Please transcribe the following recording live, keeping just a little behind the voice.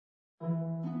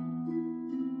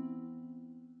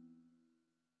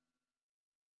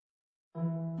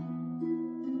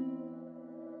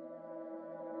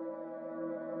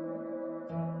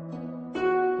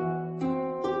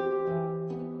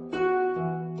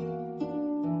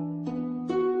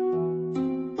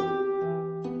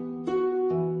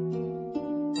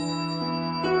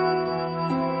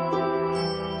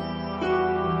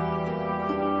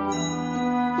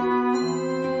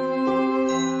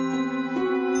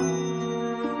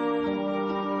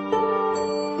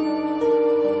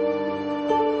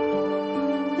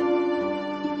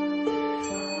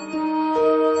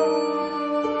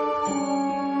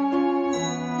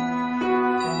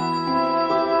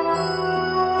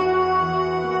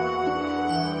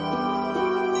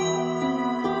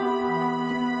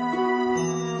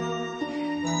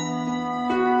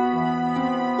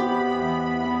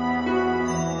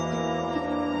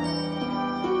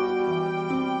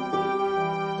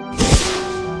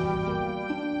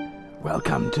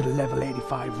Welcome to the Level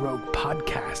 85 Rogue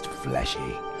Podcast, Fleshy.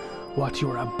 What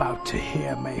you are about to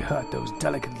hear may hurt those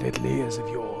delicate little ears of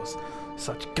yours.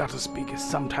 Such gutter speak is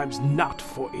sometimes not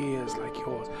for ears like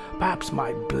yours. Perhaps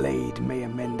my blade may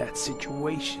amend that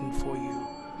situation for you.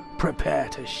 Prepare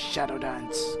to shadow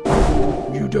dance.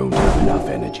 You don't have enough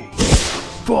energy.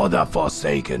 For the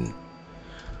Forsaken.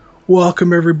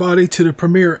 Welcome everybody to the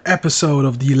premiere episode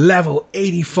of the Level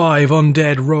 85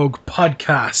 Undead Rogue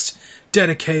Podcast,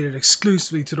 dedicated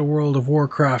exclusively to the world of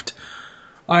Warcraft.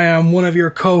 I am one of your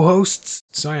co-hosts.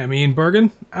 I am Ian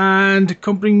Bergen, and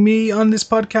accompanying me on this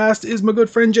podcast is my good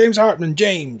friend James Hartman.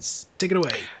 James, take it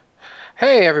away.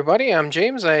 Hey everybody, I'm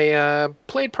James. I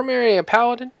played primarily a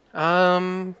paladin.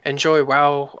 Enjoy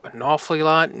WoW an awfully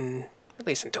lot, and at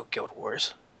least until Guild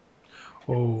Wars.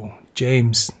 Oh,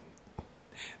 James,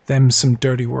 them's some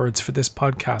dirty words for this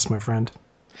podcast, my friend.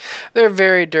 They're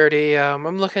very dirty.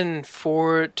 I'm looking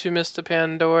forward to Mr.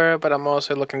 Pandora, but I'm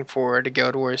also looking forward to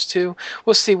Guild Wars 2.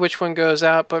 We'll see which one goes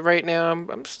out, but right now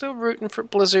I'm still rooting for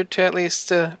Blizzard to at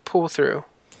least pull through.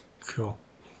 Cool.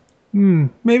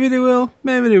 Maybe they will,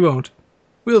 maybe they won't.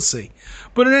 We'll see.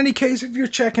 But in any case, if you're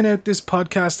checking out this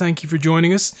podcast, thank you for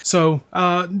joining us. So,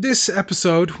 this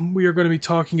episode, we are going to be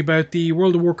talking about the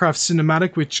World of Warcraft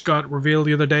cinematic, which got revealed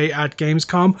the other day at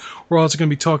Gamescom. We're also going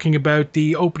to be talking about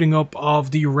the opening up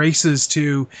of the races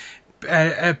to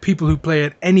people who play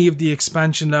at any of the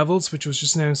expansion levels, which was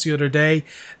just announced the other day.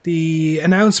 The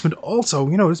announcement also,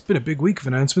 it's been a big week of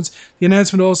announcements. The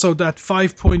announcement also that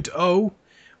 5.0,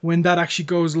 when that actually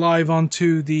goes live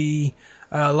onto the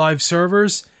live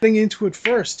servers. Getting into it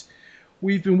first,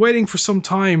 we've been waiting for some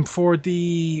time for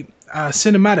the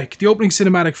cinematic, the opening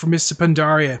cinematic for Mists of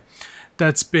Pandaria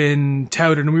that's been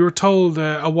touted, and we were told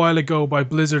a while ago by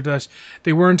Blizzard that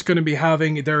they weren't going to be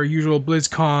having their usual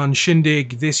BlizzCon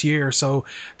shindig this year, so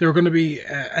they were going to be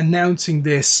announcing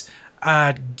this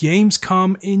at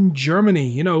Gamescom in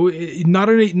Germany. Not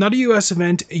a US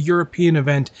event, a European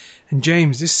event. And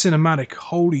James, this cinematic,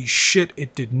 holy shit,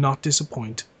 it did not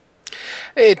disappoint.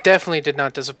 It definitely did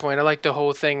not disappoint. I liked the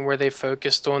whole thing where they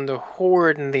focused on the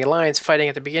Horde and the Alliance fighting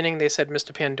at the beginning. They said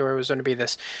Mr. Pandora was going to be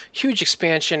this huge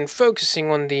expansion focusing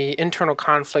on the internal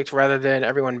conflict rather than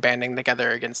everyone banding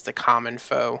together against the common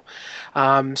foe.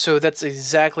 So that's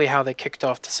exactly how they kicked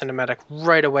off the cinematic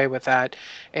right away with that.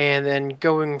 And then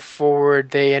going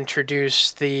forward, they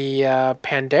introduced the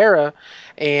Pandera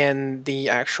and the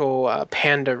actual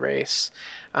Panda race,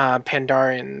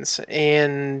 Pandarians.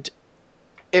 And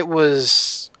it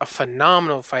was a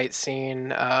phenomenal fight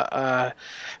scene, a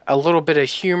little bit of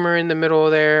humor in the middle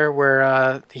there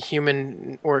where the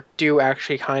human orc do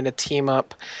actually kind of team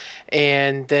up,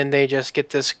 and then they just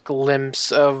get this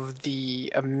glimpse of the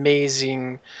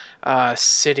amazing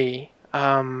city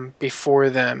before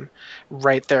them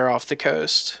right there off the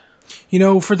coast.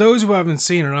 For those who haven't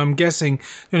seen it, I'm guessing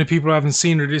people who haven't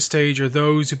seen it at this stage are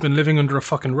those who've been living under a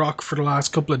fucking rock for the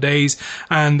last couple of days,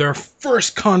 and their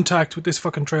first contact with this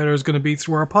fucking trailer is going to be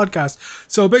through our podcast.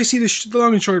 So basically, the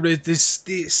long and short of it, the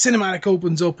cinematic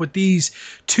opens up with these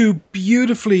two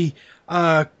beautifully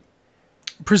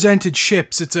presented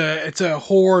ships. It's a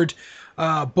Horde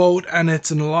boat, and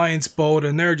it's an Alliance boat,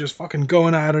 and they're just fucking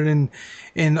going at it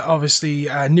in obviously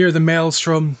near the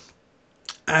Maelstrom.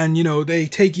 And, they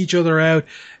take each other out,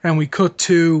 and we cut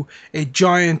to a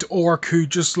giant orc who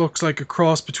just looks like a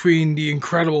cross between the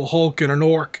Incredible Hulk and an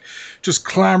orc, just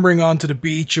clambering onto the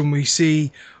beach, and we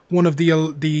see one of the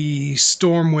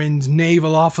Stormwind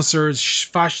naval officers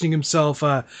fashioning himself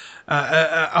a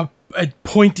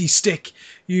pointy stick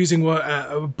using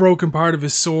a broken part of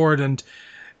his sword and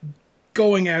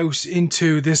going out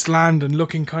into this land and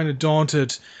looking kind of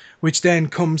daunted, which then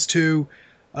comes to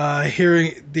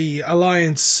hearing the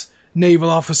Alliance naval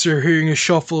officer hearing a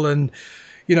shuffle, and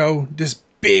this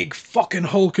big fucking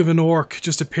hulk of an orc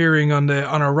just appearing on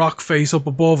a rock face up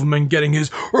above him and getting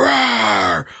his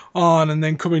roar on, and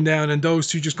then coming down, and those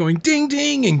two just going ding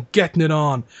ding and getting it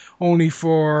on, only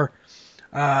for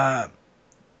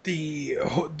the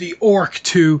orc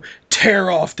to tear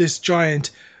off this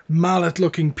giant mallet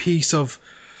looking piece of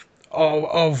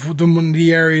the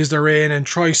areas they're in and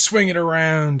try swing it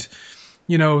around,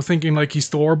 thinking like he's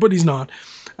Thor, but he's not.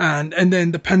 And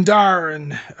then the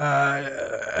Pandaren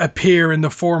appear in the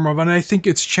form of, and I think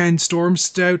it's Chen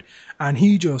Stormstout, and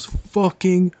he just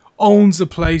fucking owns the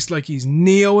place like he's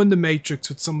Neo in the Matrix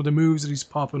with some of the moves that he's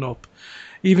popping up.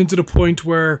 Even to the point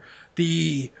where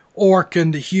the orc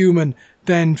and the human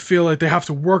then feel like they have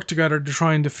to work together to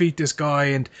try and defeat this guy,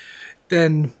 and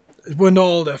then when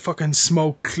all the fucking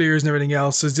smoke clears and everything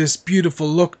else, there's this beautiful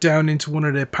look down into one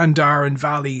of the Pandaren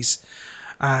valleys,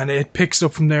 and it picks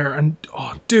up from there. And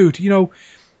oh, dude,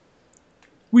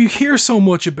 we hear so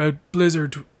much about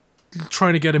Blizzard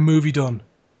trying to get a movie done.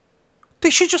 They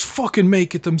should just fucking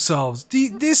make it themselves.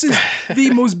 This is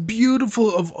the most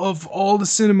beautiful of all the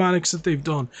cinematics that they've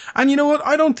done. And you know what?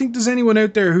 I don't think there's anyone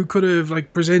out there who could have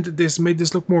like presented this and made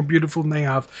this look more beautiful than they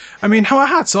have. I mean,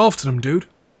 hats off to them, dude.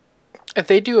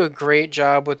 They do a great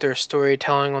job with their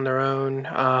storytelling on their own.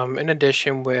 In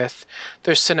addition, with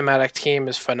their cinematic team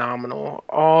is phenomenal.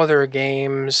 All their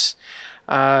games,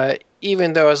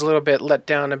 even though I was a little bit let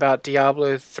down about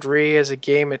Diablo 3 as a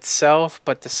game itself,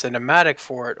 but the cinematic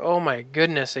for it, oh my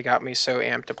goodness, it got me so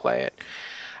amped to play it.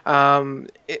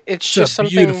 It's just a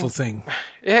beautiful thing.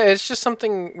 Yeah, it's just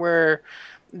something where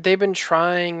they've been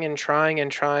trying and trying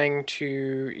and trying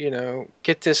to,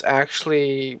 get this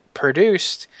actually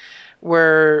produced.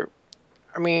 Where,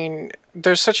 I mean,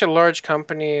 there's such a large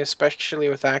company, especially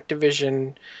with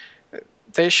Activision.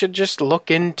 They should just look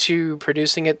into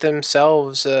producing it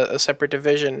themselves, a separate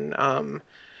division.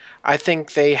 I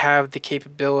think they have the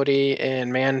capability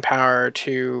and manpower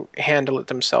to handle it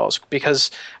themselves because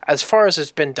as far as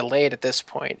it's been delayed at this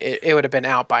point, it would have been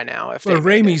out by now if well, they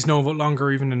made Raimi's no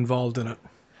longer even involved in it.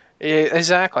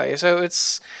 Exactly. So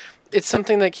it's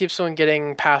something that keeps on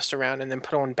getting passed around and then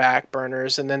put on back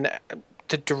burners, and then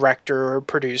the director or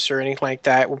producer or anything like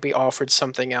that will be offered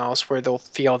something else where they'll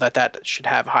feel that should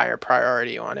have higher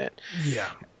priority on it. Yeah,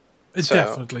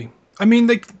 definitely. I mean,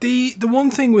 like the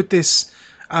one thing with this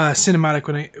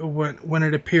cinematic when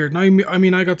it appeared, and I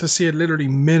mean, I got to see it literally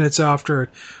minutes after it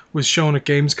was shown at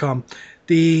Gamescom.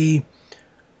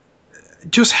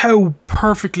 Just how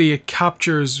perfectly it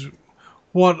captures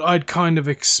what I'd kind of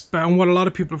expect, and what a lot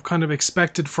of people have kind of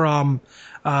expected from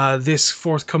this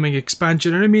forthcoming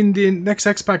expansion. And I mean, the next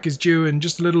X-Pack is due in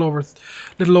just a little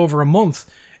over a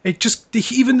month. It just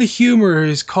even the humor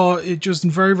is caught it just in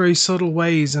very, very subtle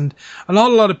ways, and a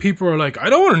lot of people are like, I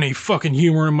don't want any fucking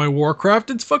humor in my Warcraft.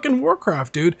 It's fucking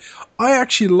Warcraft, dude. I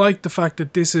actually like the fact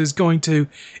that this is going to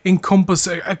encompass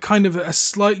a kind of a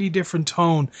slightly different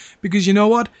tone, because you know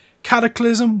what,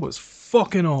 Cataclysm was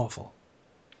fucking awful.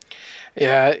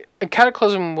 Yeah,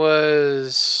 Cataclysm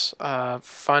was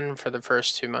fun for the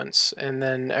first 2 months, and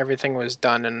then everything was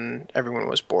done and everyone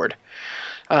was bored.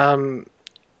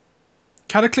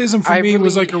 Cataclysm for me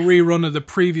was like a rerun of the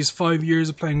previous 5 years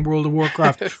of playing World of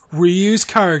Warcraft. Reused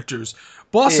characters.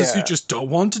 Bosses who just don't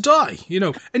want to die.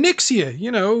 Onyxia,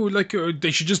 like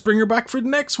they should just bring her back for the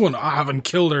next one. I haven't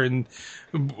killed her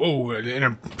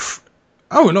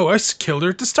Oh no, I killed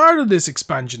her at the start of this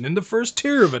expansion, in the first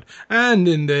tier of it, and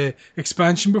in the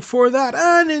expansion before that,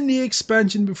 and in the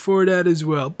expansion before that as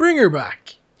well. Bring her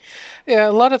back. Yeah,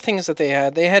 a lot of things that they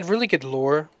had really good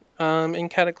lore in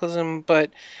Cataclysm,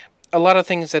 but a lot of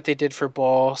things that they did for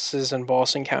bosses and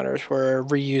boss encounters were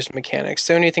reused mechanics.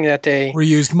 The only thing that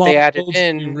reused models, added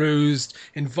in, reused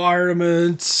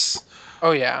environments.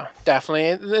 Oh yeah,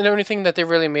 definitely. The only thing that they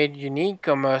really made unique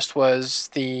almost was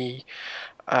the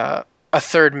a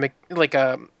third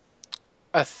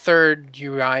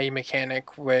UI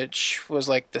mechanic, which was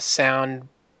like the sound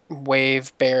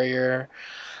wave barrier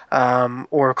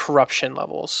or corruption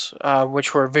levels,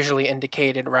 which were visually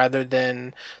indicated rather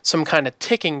than some kind of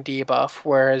ticking debuff.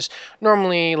 Whereas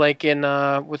normally, like in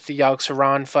with the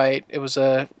Yogg-Saron fight, it was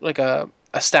a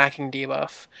stacking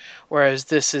debuff, whereas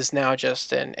this is now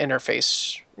just an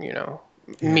interface,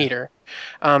 meter.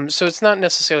 So it's not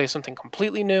necessarily something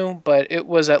completely new, but it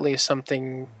was at least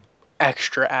something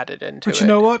extra added into it. But you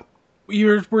know what?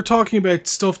 We're talking about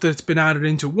stuff that's been added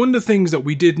into. One of the things that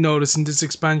we did notice in this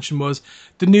expansion was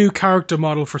the new character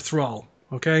model for Thrall,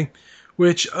 okay?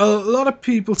 Which a lot of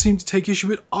people seem to take issue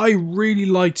with. I really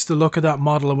liked the look of that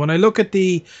model. And when I look at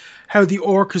how the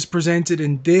orc is presented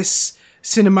in this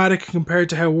cinematic compared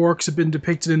to how orcs have been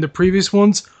depicted in the previous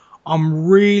ones, I'm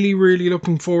really, really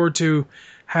looking forward to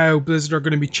how Blizzard are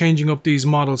going to be changing up these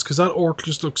models, because that orc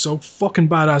just looks so fucking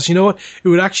badass. You know what? It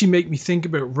would actually make me think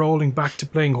about rolling back to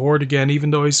playing Horde again,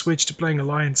 even though I switched to playing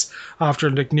Alliance after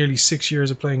like nearly 6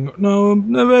 years of playing.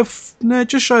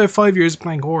 Just shy of 5 years of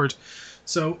playing Horde.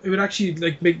 So it would actually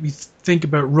like make me think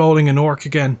about rolling an orc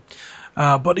again.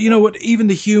 But you know what? Even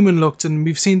the human looked, and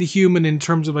we've seen the human in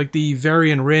terms of like the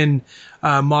Varian Rin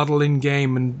model in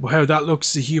game, and how that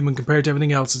looks as a human compared to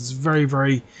everything else. It's very,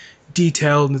 very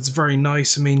detailed and it's very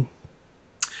nice. I mean,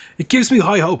 it gives me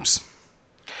high hopes.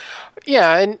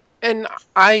 Yeah, and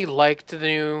I liked the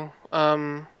new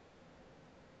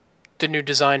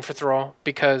design for Thrall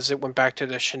because it went back to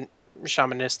the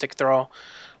shamanistic Thrall.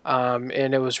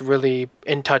 And it was really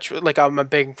in touch with, like, I'm a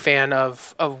big fan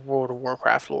of World of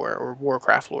Warcraft lore or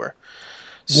Warcraft lore.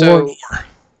 So,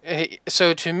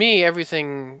 so to me,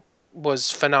 everything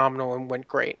was phenomenal and went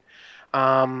great.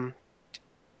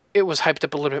 it was hyped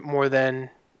up a little bit more than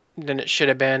it should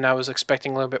have been. I was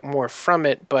expecting a little bit more from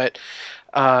it, but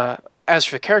as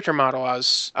for the character model, I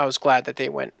was glad that they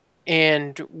went.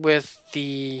 And with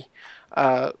the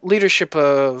leadership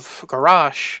of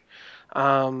Garrosh,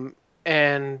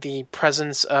 and the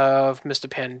presence of Mr.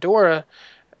 Pandora,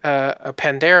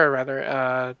 Pandera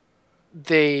rather,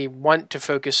 they want to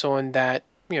focus on that,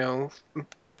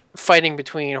 fighting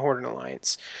between Horde and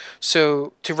Alliance.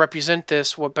 So to represent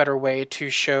this, what better way to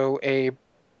show a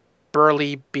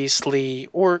burly, beastly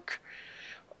orc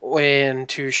and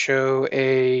to show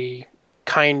a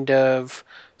kind of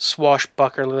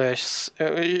swashbuckler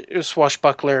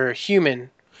human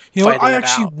fighting I it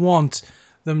actually out. want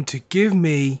them to give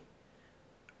me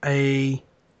a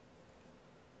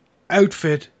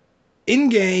outfit in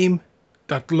game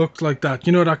that looked like that.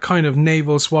 That kind of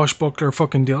naval swashbuckler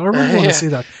fucking deal. I really want to Yeah, see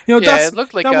that. yeah, it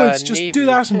looked like That a would just do navy.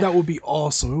 that, and that would be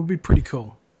awesome. It would be pretty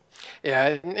cool.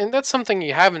 Yeah, and that's something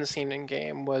you haven't seen in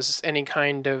game was any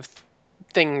kind of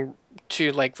thing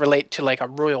to like relate to like a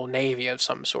royal navy of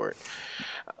some sort.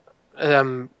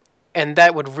 Um, and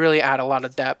that would really add a lot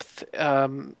of depth,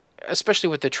 especially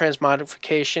with the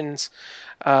transmogrifications.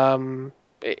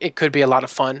 It could be a lot of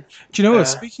fun. Do you know what? Uh,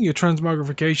 Speaking of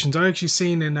transmogrifications, I actually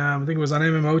seen in I think it was on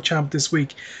MMO Champ this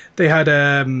week. They had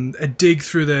a dig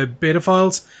through the beta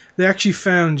files. They actually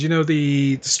found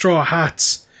the straw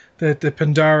hats that the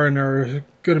Pandaren are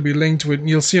going to be linked with. And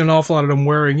you'll see an awful lot of them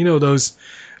wearing those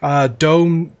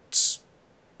dome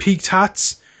peaked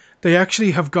hats. They actually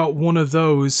have got one of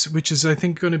those, which is I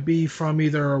think going to be from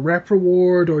either a rep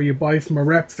reward or you buy from a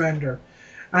rep vendor.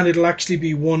 And it'll actually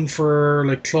be one for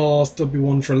like cloth, there'll be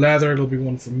one for leather, there'll be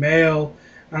one for mail,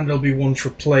 and there'll be one for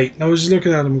plate. And I was just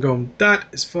looking at them going, that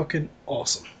is fucking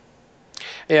awesome.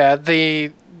 yeah,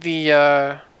 the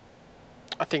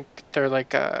I think they're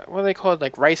like what are they called,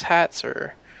 like rice hats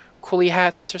or coolie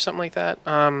hats or something like that.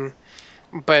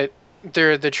 But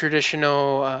they're the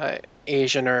traditional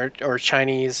Asian or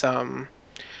Chinese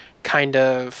kind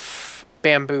of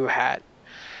bamboo hat,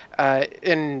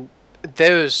 and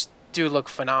those do look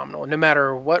phenomenal, no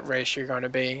matter what race you're going to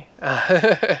be.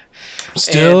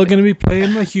 Still And going to be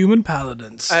playing my human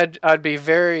paladins. I'd be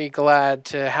very glad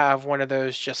to have one of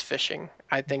those just fishing.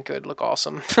 I think it would look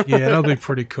awesome. Yeah, that'll be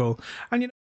pretty cool. And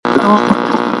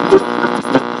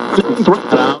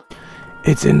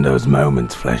it's in those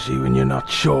moments, Fleshy, when you're not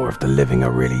sure if the living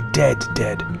are really dead.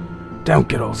 Don't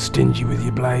get all stingy with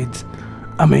your blades.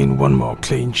 I mean, one more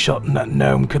clean shot and that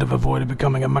gnome could have avoided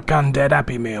becoming a Macan dead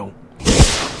Happy Meal.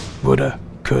 Woulda,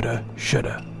 coulda,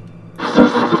 shoulda.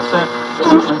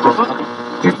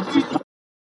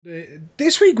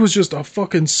 This week was just a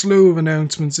fucking slew of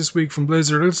announcements this week from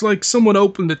Blizzard. It's like someone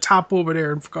opened the tap over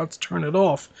there and forgot to turn it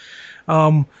off.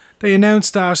 They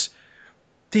announced that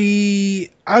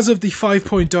as of the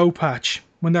 5.0 patch,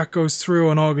 when that goes through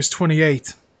on August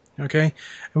 28th, okay,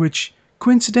 which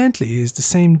coincidentally is the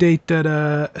same date that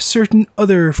a certain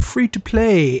other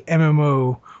free-to-play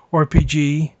MMO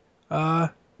RPG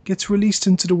gets released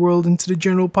into the world, into the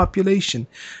general population.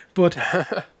 But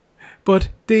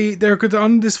they're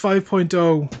on this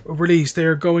 5.0 release,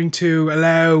 they're going to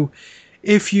allow,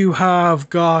 if you have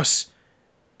got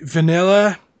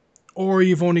vanilla, or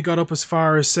you've only got up as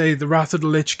far as, say, the Wrath of the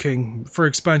Lich King for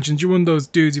expansions, you're one of those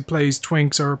dudes who plays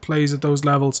Twinks or plays at those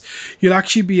levels, you'll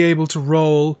actually be able to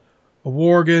roll a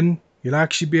Worgen, you'll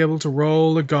actually be able to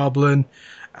roll a Goblin,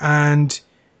 and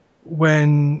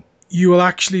when you will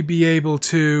actually be able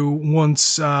to,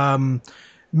 once Mr.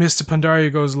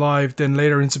 Pandaria goes live, then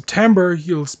later in September,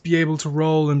 you'll be able to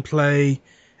roll and play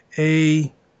a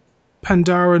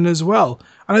Pandaren as well.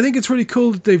 And I think it's really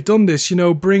cool that they've done this,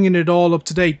 bringing it all up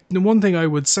to date. The one thing I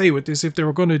would say with this, if they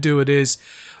were going to do it, is,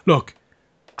 look,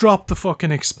 drop the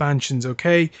fucking expansions,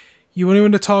 okay? You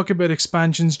want to talk about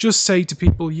expansions, just say to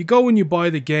people, you go and you buy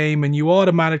the game and you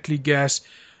automatically get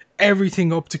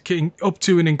everything up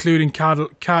to and including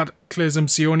Cataclysm,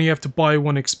 so you only have to buy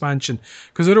one expansion.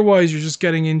 Because otherwise you're just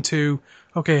getting into,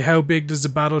 okay, how big does the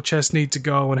battle chest need to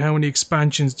go, and how many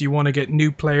expansions do you want to get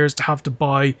new players to have to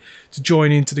buy to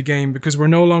join into the game? Because we're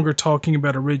no longer talking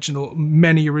about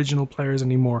many original players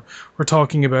anymore. We're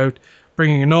talking about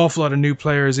bringing an awful lot of new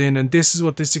players in, and this is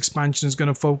what this expansion is going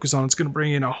to focus on. It's going to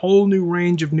bring in a whole new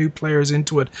range of new players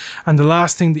into it, and the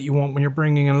last thing that you want when you're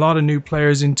bringing a lot of new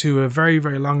players into a very,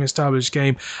 very long established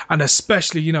game, and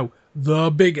especially,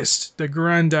 the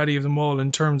granddaddy of them all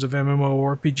in terms of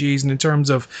MMORPGs and in terms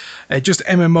of just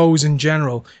MMOs in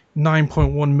general,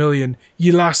 9.1 million,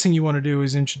 the last thing you want to do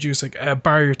is introduce like a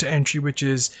barrier to entry, which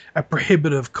is a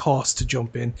prohibitive cost to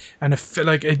jump in, and a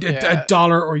Yeah.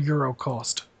 dollar or euro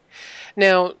cost.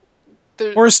 Now,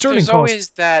 or a sterling there's cost. always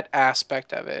that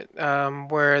aspect of it,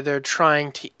 where they're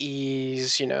trying to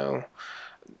ease, the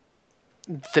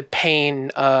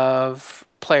pain of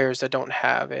players that don't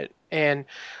have it. And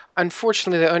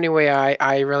unfortunately, the only way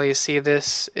I really see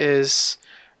this is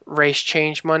race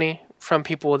change money from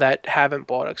people that haven't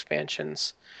bought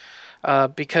expansions.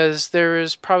 Because there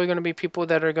is probably going to be people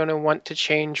that are going to want to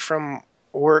change from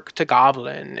orc to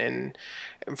goblin and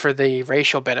for the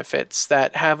racial benefits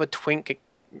that have a twink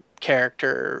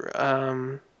character.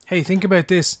 Hey, think about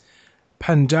this.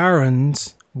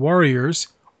 Pandarans, warriors,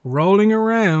 rolling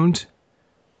around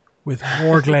with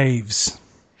warglaves.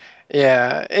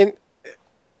 Yeah, and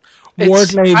I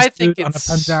Warglaves think on a it's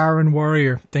Pandaran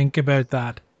warrior. Think about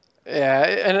that. yeah,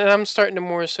 and I'm starting to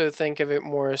more so think of it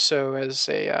more so as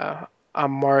a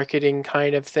marketing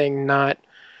kind of thing, not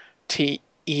to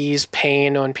ease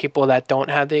pain on people that don't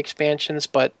have the expansions,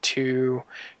 but to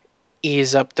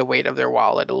ease up the weight of their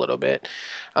wallet a little bit.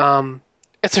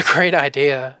 It's a great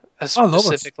idea, I love it.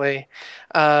 specifically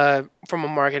from a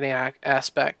marketing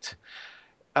aspect.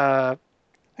 Uh,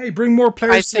 Hey, bring more I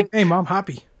players to the think, game. I'm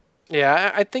happy.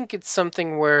 yeah, I think it's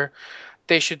something where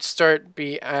they should start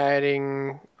be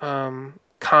adding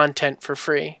content for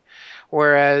free.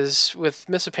 Whereas with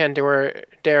Miss of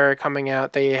Pandora coming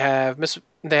out, they have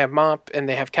Mop and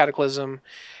they have Cataclysm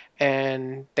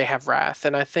and they have Wrath.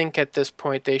 And I think at this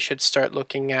point they should start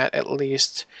looking at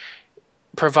least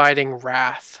providing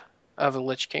Wrath of a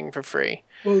Lich King for free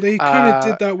Well, they kind of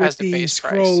did that with as the the base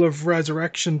price. scroll of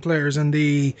resurrection players and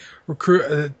the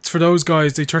recruit. For those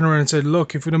guys, they turned around and said,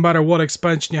 "Look, if no matter what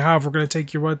expansion you have, we're going to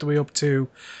take you right the way up to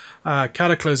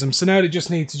Cataclysm." So now they just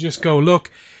need to just go,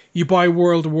 look, you buy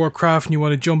World of Warcraft and you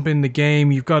want to jump in the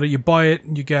game, you've got it. You buy it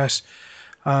and you get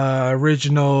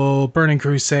original Burning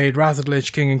Crusade, Wrath of the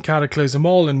Lich King, and Cataclysm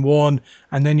all in one,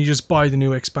 and then you just buy the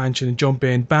new expansion and jump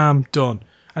in. Bam, done.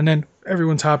 And then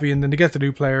everyone's happy, and then they get the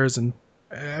new players and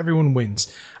everyone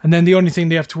wins. And then the only thing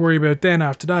they have to worry about then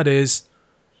after that is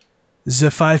the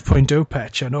 5.0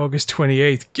 patch on August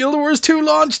 28th. Guild Wars 2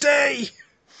 launch day!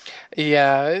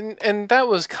 Yeah, and that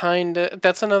was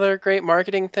that's another great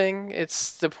marketing thing.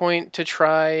 It's the point to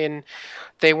try and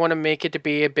they want to make it to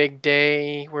be a big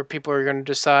day where people are going to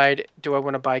decide, do I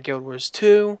want to buy Guild Wars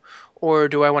 2 or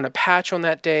do I want to patch on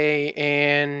that day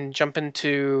and jump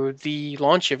into the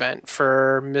launch event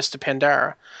for Mr.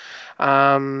 Pandora?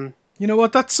 You know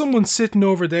what? That's someone sitting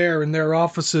over there in their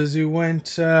offices who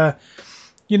went,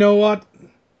 you know what?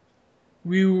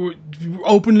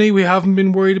 We haven't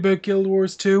been worried about Guild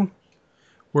Wars 2.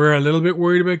 We're a little bit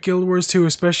worried about Guild Wars 2,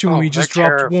 especially when we just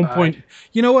dropped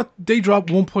You know what? They dropped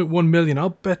 1.1 million. I'll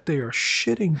bet they are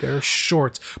shitting their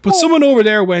shorts. But someone over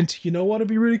there went, you know what would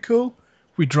be really cool?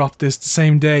 We dropped this the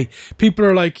same day. People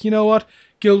are like, you know what?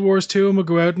 Guild Wars 2, I'm going to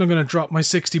go out and I'm going to drop my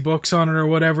 $60 on it or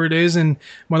whatever it is in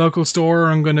my local store. Or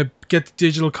I'm going to get the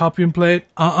digital copy and play it.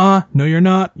 No, you're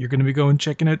not. You're going to be going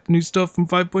checking out the new stuff from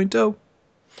 5.0.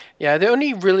 Yeah, the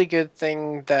only really good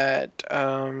thing that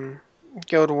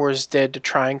Guild Wars did to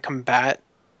try and combat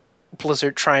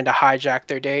Blizzard trying to hijack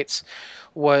their dates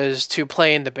was to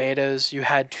play in the betas. You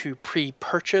had to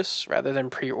pre-purchase rather than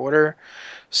pre-order.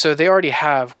 So they already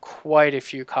have quite a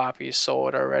few copies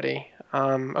sold already.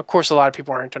 Of course, a lot of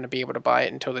people aren't going to be able to buy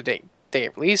it until the day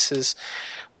it releases.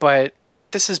 But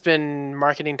this has been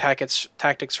marketing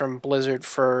tactics from Blizzard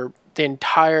for the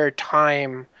entire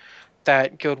time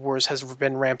that Guild Wars has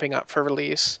been ramping up for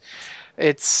release.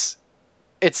 It's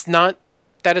not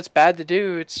that it's bad to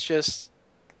do, it's just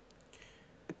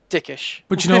dickish.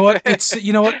 But you know what?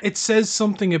 It says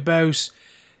something about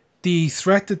the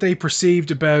threat that they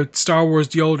perceived about Star Wars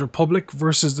The Old Republic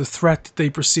versus the threat that they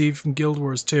perceived from Guild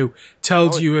Wars 2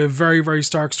 tells you a very, very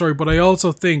stark story. But I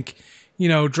also think,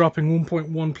 dropping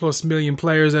 1.1 plus million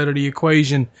players out of the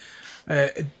equation,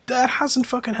 that hasn't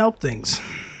fucking helped things.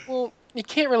 Well, you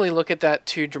can't really look at that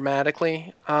too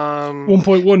dramatically.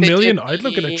 1.1 million? I'd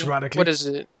look at it dramatically. What is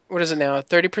it? What is it now?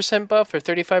 30% buff or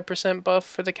 35% buff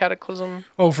for the Cataclysm?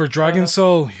 Oh, for Dragon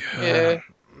Soul? Yeah.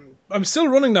 I'm still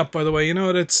running that, by the way.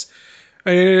 That's...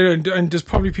 and there's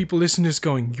probably people listening to this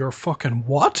going, you're fucking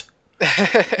what?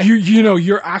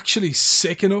 You're actually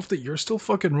sick enough that you're still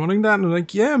fucking running that? And I'm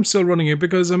like, yeah, I'm still running it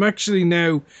because I'm actually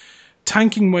now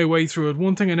tanking my way through it.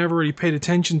 One thing I never really paid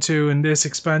attention to in this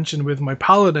expansion with my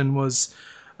Paladin was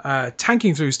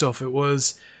tanking through stuff. It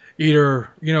was either,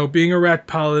 being a ret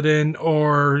Paladin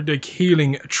or like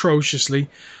healing atrociously.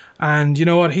 And you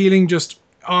know what? Healing just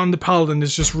on the Paladin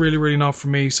is just really, really not for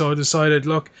me. So I decided,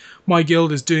 look, my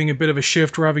guild is doing a bit of a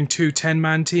shift. We're having 2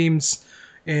 10-man teams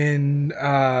in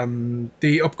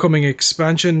the upcoming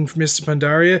expansion for Mr.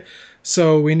 Pandaria.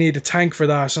 So we need a tank for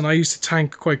that, and I used to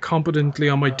tank quite competently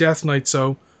on my Death Knight,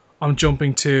 so I'm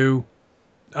jumping to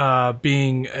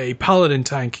being a paladin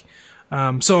tank.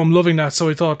 So I'm loving that. So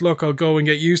I thought, look, I'll go and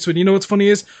get used to it. You know what's funny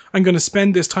is I'm going to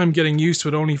spend this time getting used to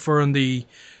it only for on the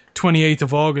 28th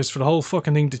of August for the whole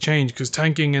fucking thing to change, because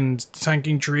tanking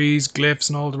trees, glyphs,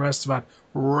 and all the rest of that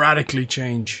radically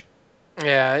change.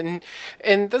 Yeah,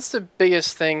 and that's the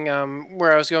biggest thing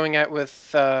where I was going at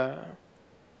with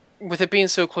it being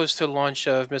so close to the launch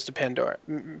of Mr.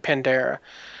 Pandora.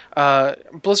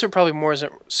 Blizzard probably more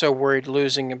isn't so worried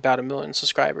losing about 1 million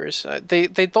subscribers.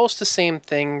 They lost the same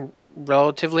thing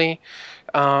relatively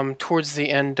towards the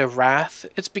end of Wrath.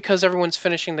 It's because everyone's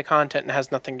finishing the content and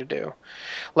has nothing to do.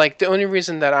 Like, the only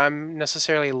reason that I'm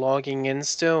necessarily logging in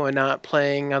still and not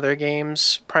playing other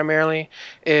games primarily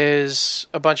is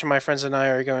a bunch of my friends and I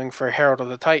are going for Herald of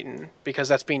the Titan because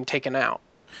that's being taken out.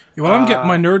 Yeah, well, I'm getting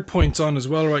my Uh, nerd points on as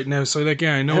well right now, so like,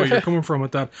 yeah, I know where you're coming from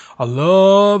with that. I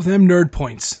love them nerd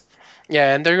points.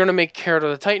 yeah, and they're going to make Herald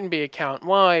of the Titan be account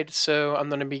wide, so I'm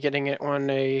going to be getting it on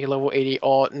a level 80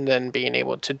 alt and then being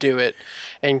able to do it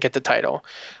and get the title.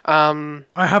 Um,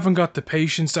 I haven't got the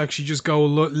patience to actually just go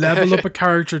level up a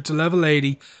character to level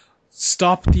 80,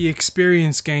 stop the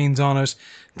experience gains on it,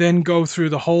 then go through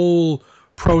the whole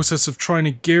process of trying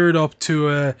to gear it up to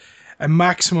a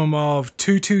maximum of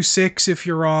 226 if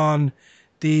you're on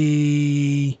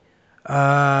the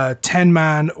 10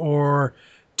 man, or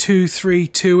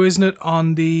 232, isn't it,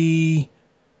 on the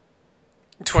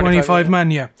 25 25 minutes.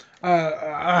 man, yeah.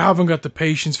 I haven't got the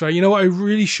patience for that. You know what? I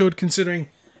really should, considering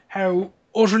how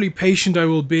utterly patient I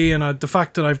will be, and the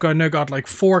fact that I've now got like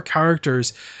 4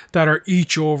 characters that are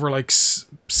each over like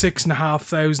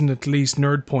 6,500 at least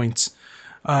nerd points.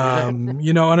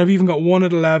 You know, and I've even got one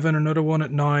at 11, another one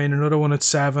at 9, another one at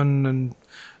 7, and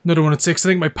another one at 6. I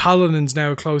think my paladin's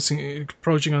now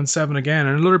approaching on 7 again,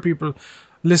 and a lot of people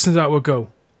listening to that will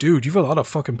go, dude, you've a lot of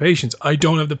fucking patience. I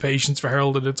don't have the patience for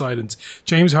Herald of the Titans.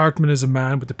 James Hartman is a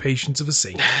man with the patience of a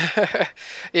saint.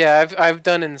 Yeah, I've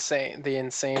done the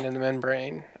insane in the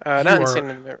membrane. Not You are, insane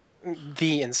in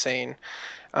the insane.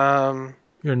 Um,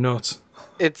 you're nuts.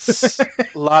 it's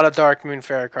a lot of Dark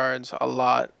Moonfare cards, a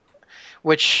lot,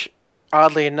 which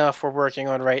oddly enough we're working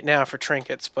on right now for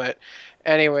trinkets. But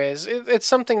anyways, it's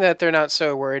something that they're not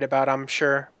so worried about, I'm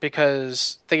sure,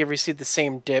 because they received the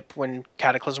same dip when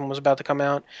Cataclysm was about to come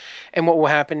out, and what will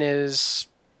happen is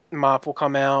Mop will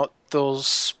come out. They'll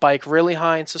spike really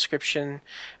high in subscription,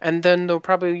 and then they'll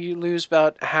probably lose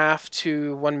about half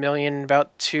to 1 million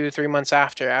about 2-3 months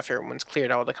after everyone's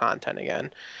cleared all the content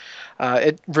again.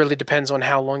 It really depends on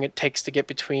how long it takes to get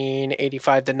between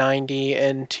 85 to 90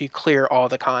 and to clear all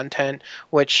the content,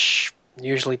 which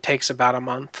usually takes about a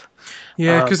month.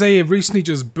 Yeah, Um, because they have recently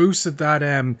just boosted that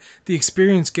the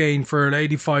experience gain for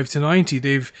 85 to 90.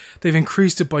 They've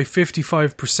increased it by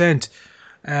 55%.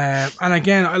 And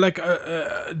again, I like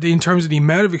in terms of the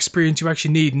amount of experience you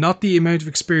actually need, not the amount of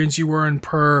experience you earn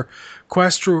per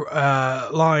quest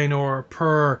line or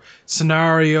per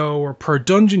scenario or per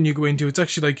dungeon you go into. It's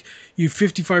actually like you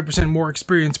 55% more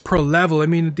experience per level. I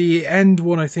mean, the end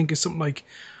one I think is something like,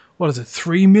 what is it,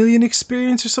 3 million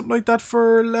experience or something like that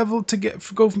for level to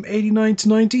go from 89 to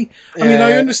 90. I mean, I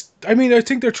yeah, understand. I mean, I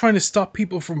think they're trying to stop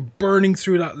people from burning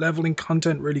through that leveling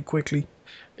content really quickly.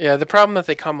 yeah. The problem that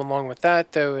they come along with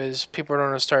that though is people are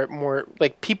going to start more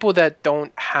like people that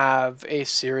don't have a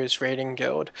serious rating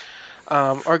guild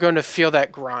are going to feel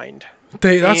that grind,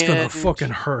 That's gonna and fucking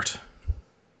hurt.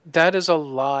 that is a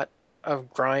lot of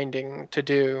grinding to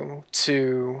do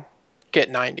to get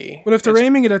 90. Well, if they're It's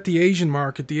aiming it at the Asian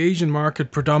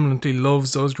market predominantly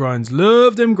loves those grinds.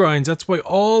 Love them grinds. That's why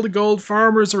all the gold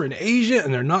farmers are in Asia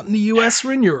and they're not in the US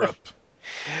or in Europe.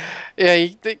 Yeah,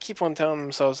 they keep on telling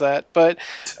themselves that, but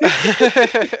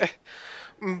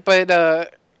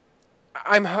but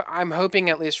I'm hoping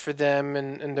at least for them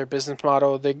and their business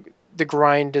model, the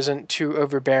grind isn't too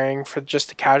overbearing for just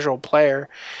the casual player.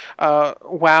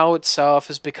 WoW itself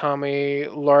has become a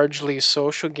largely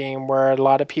social game where a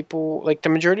lot of people, like the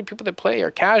majority of people that play,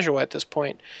 are casual at this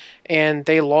point, and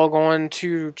they log on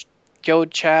to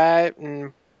guild chat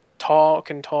and talk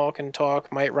and talk and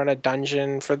talk. Might run a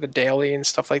dungeon for the daily and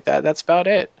stuff like that. That's about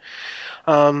it.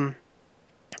 Um,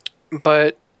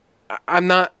 but I'm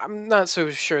not so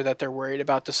sure that they're worried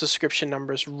about the subscription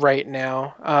numbers right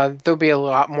now. They'll be a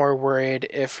lot more worried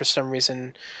if for some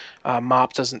reason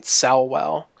Mop doesn't sell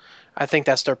well. I think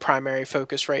that's their primary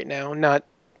focus right now, not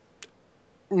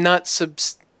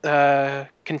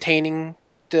containing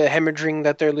the hemorrhaging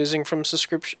that they're losing from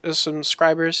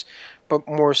subscribers, but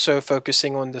more so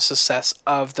focusing on the success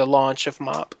of the launch of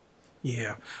MOP.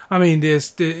 Yeah, I mean,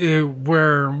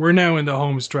 we're now in the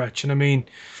home stretch, and I mean,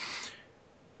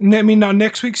 now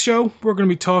next week's show we're going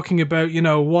to be talking about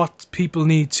what people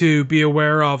need to be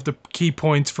aware of, the key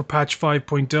points for patch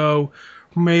 5.0.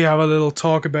 We may have a little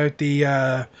talk about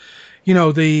the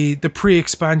the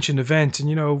pre-expansion event,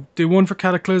 and the one for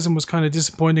Cataclysm was kind of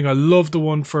disappointing. I love the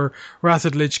one for Wrath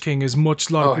of the Lich King as much.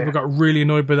 A lot of people got really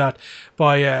annoyed by that,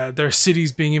 by their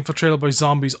cities being infiltrated by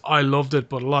zombies. I loved it,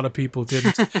 but a lot of people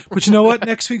didn't. But you know what?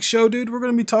 Next week's show, dude, we're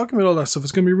going to be talking about all that stuff.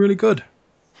 It's going to be really good.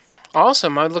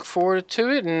 Awesome. I look forward to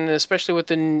it, and especially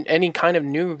with any kind of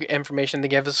new information they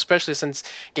give us, especially since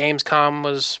Gamescom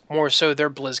was more so their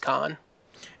BlizzCon.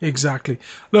 Exactly.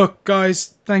 Look,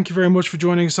 guys, thank you very much for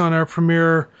joining us on our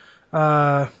premiere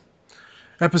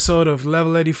episode of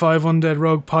Level 85 Undead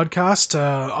Rogue podcast.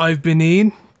 I've been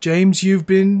Ian. James, you've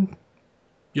been...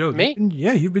 Me?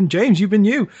 You've been James. You've been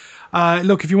you.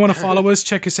 Look, if you want to follow us,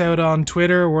 check us out on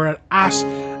Twitter. We're at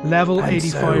Level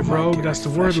 85 Rogue. That's the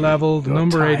word level, the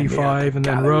number 85, and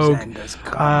then Rogue.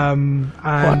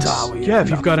 If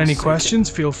you've got any questions,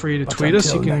 feel free to tweet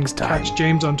us. You can catch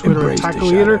James on Twitter at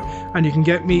Tackle Eater, and you can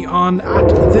get me on at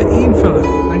the Ian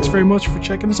Fella. Thanks very much for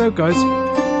checking us out, guys.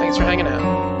 Thanks for hanging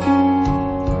out.